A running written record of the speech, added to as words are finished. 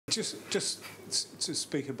Just to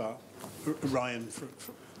speak about Ryan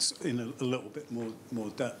in a little bit more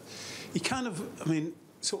depth, he kind of, I mean,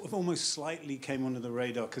 sort of almost slightly came under the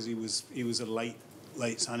radar because he was a late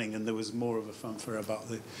signing, and there was more of a fanfare about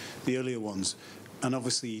the earlier ones, and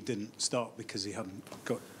obviously he didn't start because he hasn't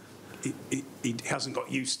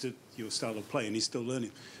got used to your style of play, and he's still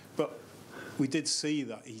learning. But we did see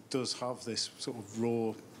that he does have this sort of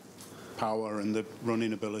raw power and the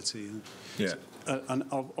running ability. Yeah. And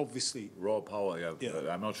obviously raw power. Yeah.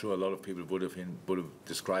 I'm not sure a lot of people would have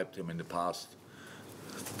described him in the past.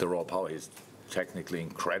 The raw power is technically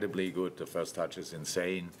incredibly good. The first touch is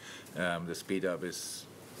insane. The speed up is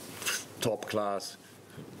top class.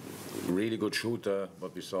 Really good shooter.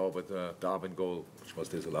 What we saw with the Darwin goal, which was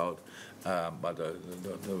disallowed, but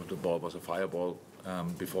the ball was a fireball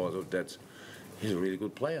before. So he's a really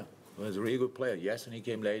good player. He's a really good player. Yes, and he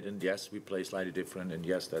came late, and yes, we play slightly different, and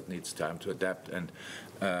yes, that needs time to adapt, and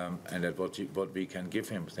that what we can give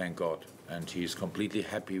him, thank God, and he's completely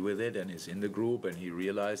happy with it, and he's in the group, and he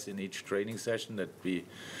realized in each training session that he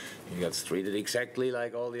gets treated exactly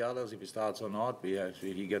like all the others. If he starts or not,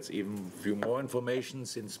 he gets even a few more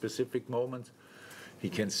informations in specific moments. He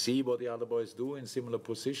can see what the other boys do in similar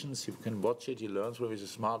positions. He can watch it. He learns where he's a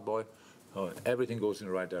smart boy. Everything goes in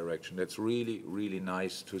the right direction. That's really, really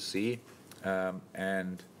nice to see.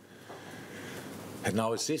 And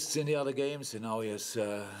now assists in the other games, and now he has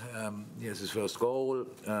his first goal.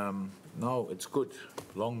 No, it's good.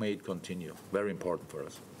 Long may it continue. Very important for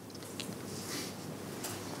us.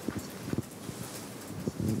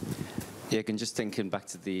 Jürgen, just thinking back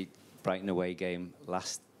to the Brighton away game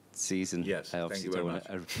last season. Yes, I obviously don't want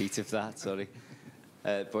a repeat of that, sorry.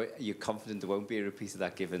 But you're confident there won't be a repeat of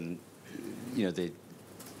that, given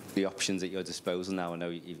the options at your disposal now? I know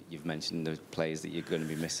you've mentioned the players that you're going to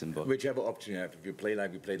be missing, but whichever option you have, if you play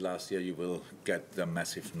like we played last year, you will get the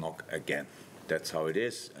massive knock again. That's how it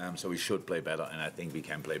is. So we should play better, and I think we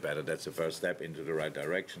can play better. That's the first step into the right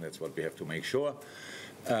direction. That's what we have to make sure.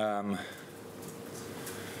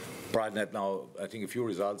 Brighton had now, I think, a few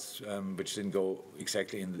results which didn't go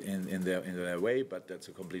exactly in their way, but that's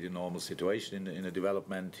a completely normal situation in the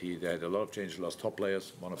development. They had a lot of changes, lost top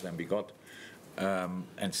players. One of them we got,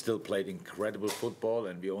 and still played incredible football.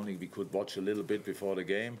 And we could watch a little bit before the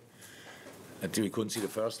game. Until we couldn't see the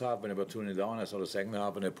first half when they were 2-0 down. I saw the second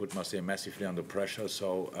half, and they put Marseille massively under pressure.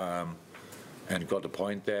 So and got the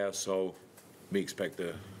point there. So we expect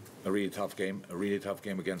a really tough game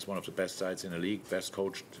against one of the best sides in the league, best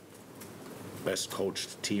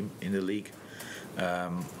coached team in the league,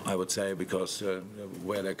 I would say, because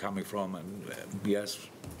where they're coming from. And yes,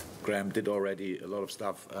 Graham did already a lot of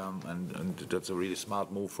stuff, and that's a really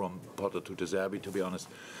smart move from Potter to De Zerbi, to be honest.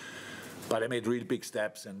 But they made really big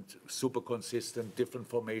steps and super consistent, different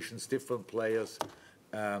formations, different players,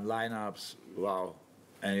 lineups. Wow!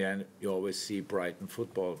 And then you always see Brighton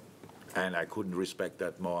football. And I couldn't respect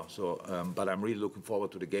that more. So, but I'm really looking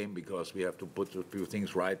forward to the game, because we have to put a few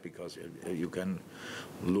things right. Because you can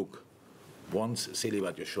look once silly,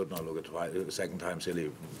 but you should not look at the second time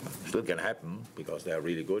silly. Still can happen because they are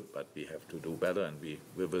really good, but we have to do better, and we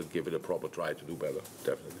will give it a proper try to do better,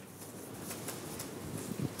 definitely.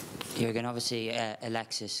 Jürgen, obviously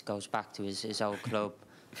Alexis goes back to his old club.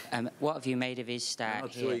 What have you made of his start? I'm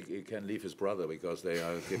not sure he can leave his brother, because they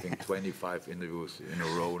are giving 25 interviews in a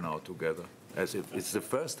row now together. As if it's the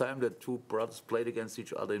first time that two brothers played against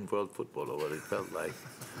each other in world football, or what it felt like.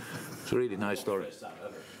 It's a really nice story.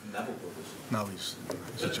 No, it's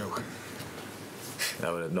a joke.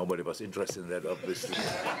 No, nobody was interested in that, obviously.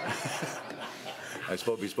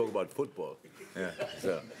 We spoke about football. Yeah,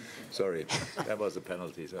 so sorry, that was a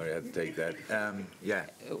penalty. Sorry, I had to take that. Yeah.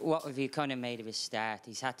 What have you kind of made of his start?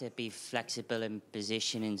 He's had to be flexible in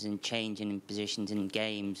positionings and changing in positions in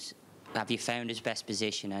games. Have you found his best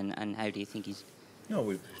position, and how do you think he's? No,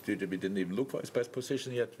 we didn't even look for his best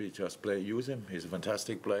position yet. We just use him. He's a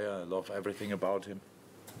fantastic player. I love everything about him.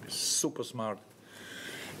 He's super smart,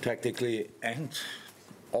 tactically and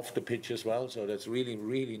off the pitch as well, so that's really,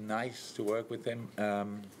 really nice to work with him.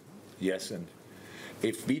 Yes, and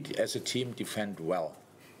if we as a team defend well,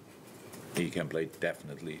 he can play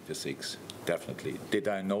definitely the 6. Definitely. Did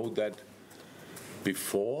I know that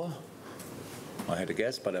before? I had a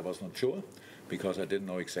guess, but I was not sure, because I didn't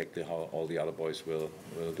know exactly how all the other boys will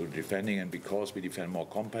do defending, and because we defend more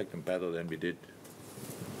compact and better than we did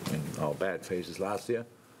in our bad phases last year.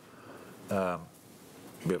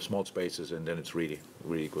 We have small spaces, and then it's really,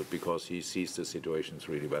 really good, because he sees the situations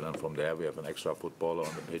really well. And from there, we have an extra footballer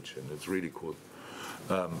on the pitch, and it's really cool.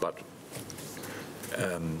 But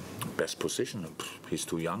best position, he's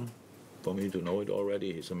too young. for me to know it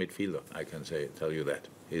already. He's a midfielder. I can tell you that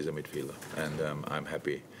he's a midfielder, and I'm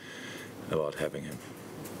happy about having him.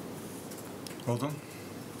 Well done.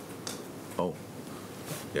 Oh,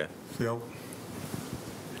 yeah. Theo.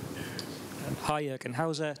 Hi Jürgen,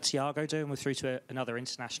 how's Thiago doing? We're through to another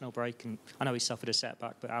international break, and I know he suffered a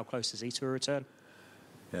setback, but how close is he to a return?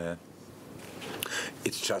 Yeah.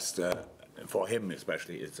 It's just, for him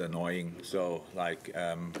especially, it's annoying. So, like,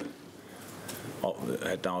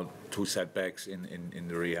 had now 2 setbacks in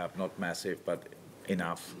the rehab, not massive, but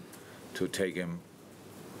enough to take him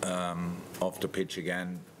off the pitch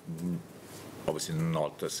again. Obviously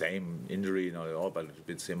not the same injury, not at all, but a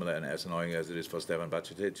bit similar and as annoying as it is for Stefan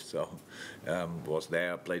Bajcetic. So was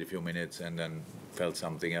there, played a few minutes, and then felt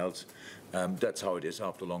something else. That's how it is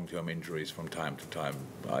after long-term injuries from time to time.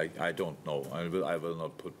 I don't know. I will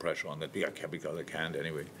not put pressure on that because I can't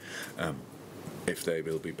anyway. If they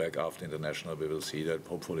will be back after international, we will see that.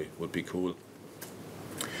 Hopefully, would be cool.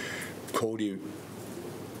 Cody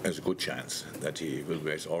has a good chance that he will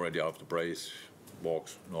be already after brace.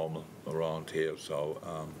 Walks normal around here, so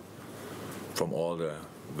from all the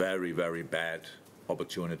very, very bad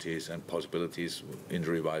opportunities and possibilities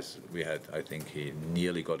injury-wise we had, I think he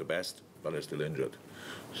nearly got the best, but is still injured.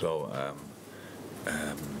 So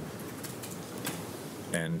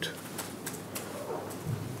and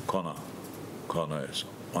Connor is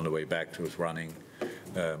on the way back to his running,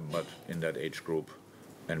 but in that age group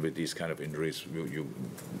and with these kind of injuries you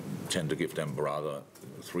tend to give them rather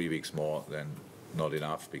 3 weeks more than not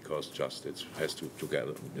enough, because just it has to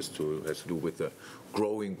do with the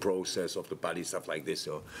growing process of the body, stuff like this.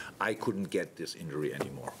 So I couldn't get this injury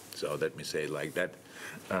anymore. So let me say it like that,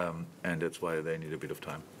 and that's why they need a bit of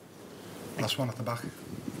time. Last one at the back.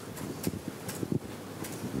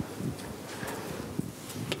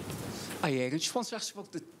 I just want to ask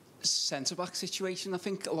about the centre-back situation. I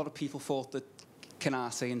think a lot of people thought that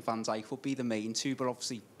Canate and Van Dijk would be the main two, but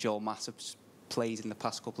obviously Joel Matip's played in the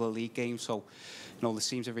past couple of league games, so there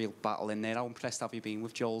seems a real battle in there. How impressed have you been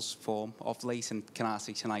with Joel's form of late, and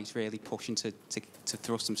Canate tonight really pushing to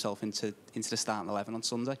thrust himself into the starting 11 on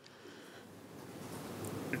Sunday?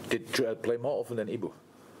 Did Joel play more often than Ibu?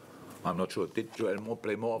 I'm not sure. Did Joel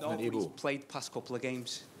play more often than Ibu? He's played the past couple of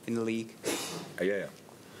games in the league. Yeah.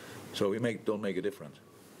 So we don't make a difference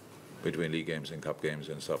between league games and cup games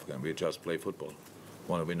and stuff. We just play football.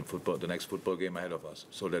 Want to win the next football game ahead of us.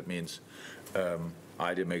 So that means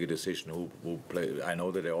I didn't make a decision who play. I know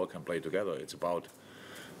that they all can play together. It's about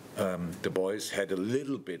the boys had a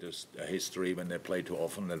little bit of a history when they play too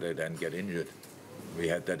often that they then get injured. We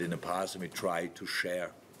had that in the past, and we tried to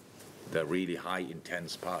share the really high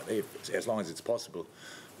intense part, as long as it's possible.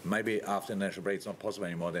 Maybe after the national break it's not possible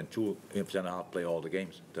anymore, then 2.5 play all the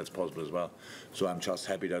games. That's possible as well. So I'm just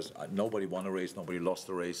happy that nobody won a race, nobody lost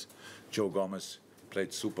a race. Joe Gomez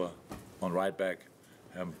played super on right back.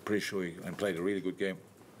 I'm pretty sure he played a really good game.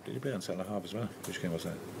 Did he play on centre half as well? Which game was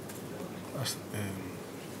that?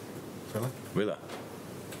 Villa. Villa.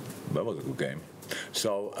 That was a good game.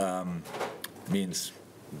 So means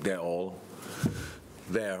they're all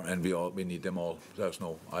there, and we need them all.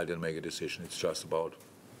 I didn't make a decision. It's just about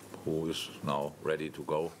who is now ready to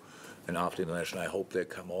go. And after international, I hope they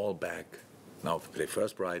come all back. Now play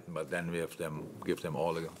first Brighton, but then we have give them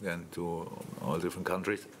all again to all different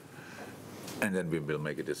countries, and then we will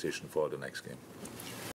make a decision for the next game.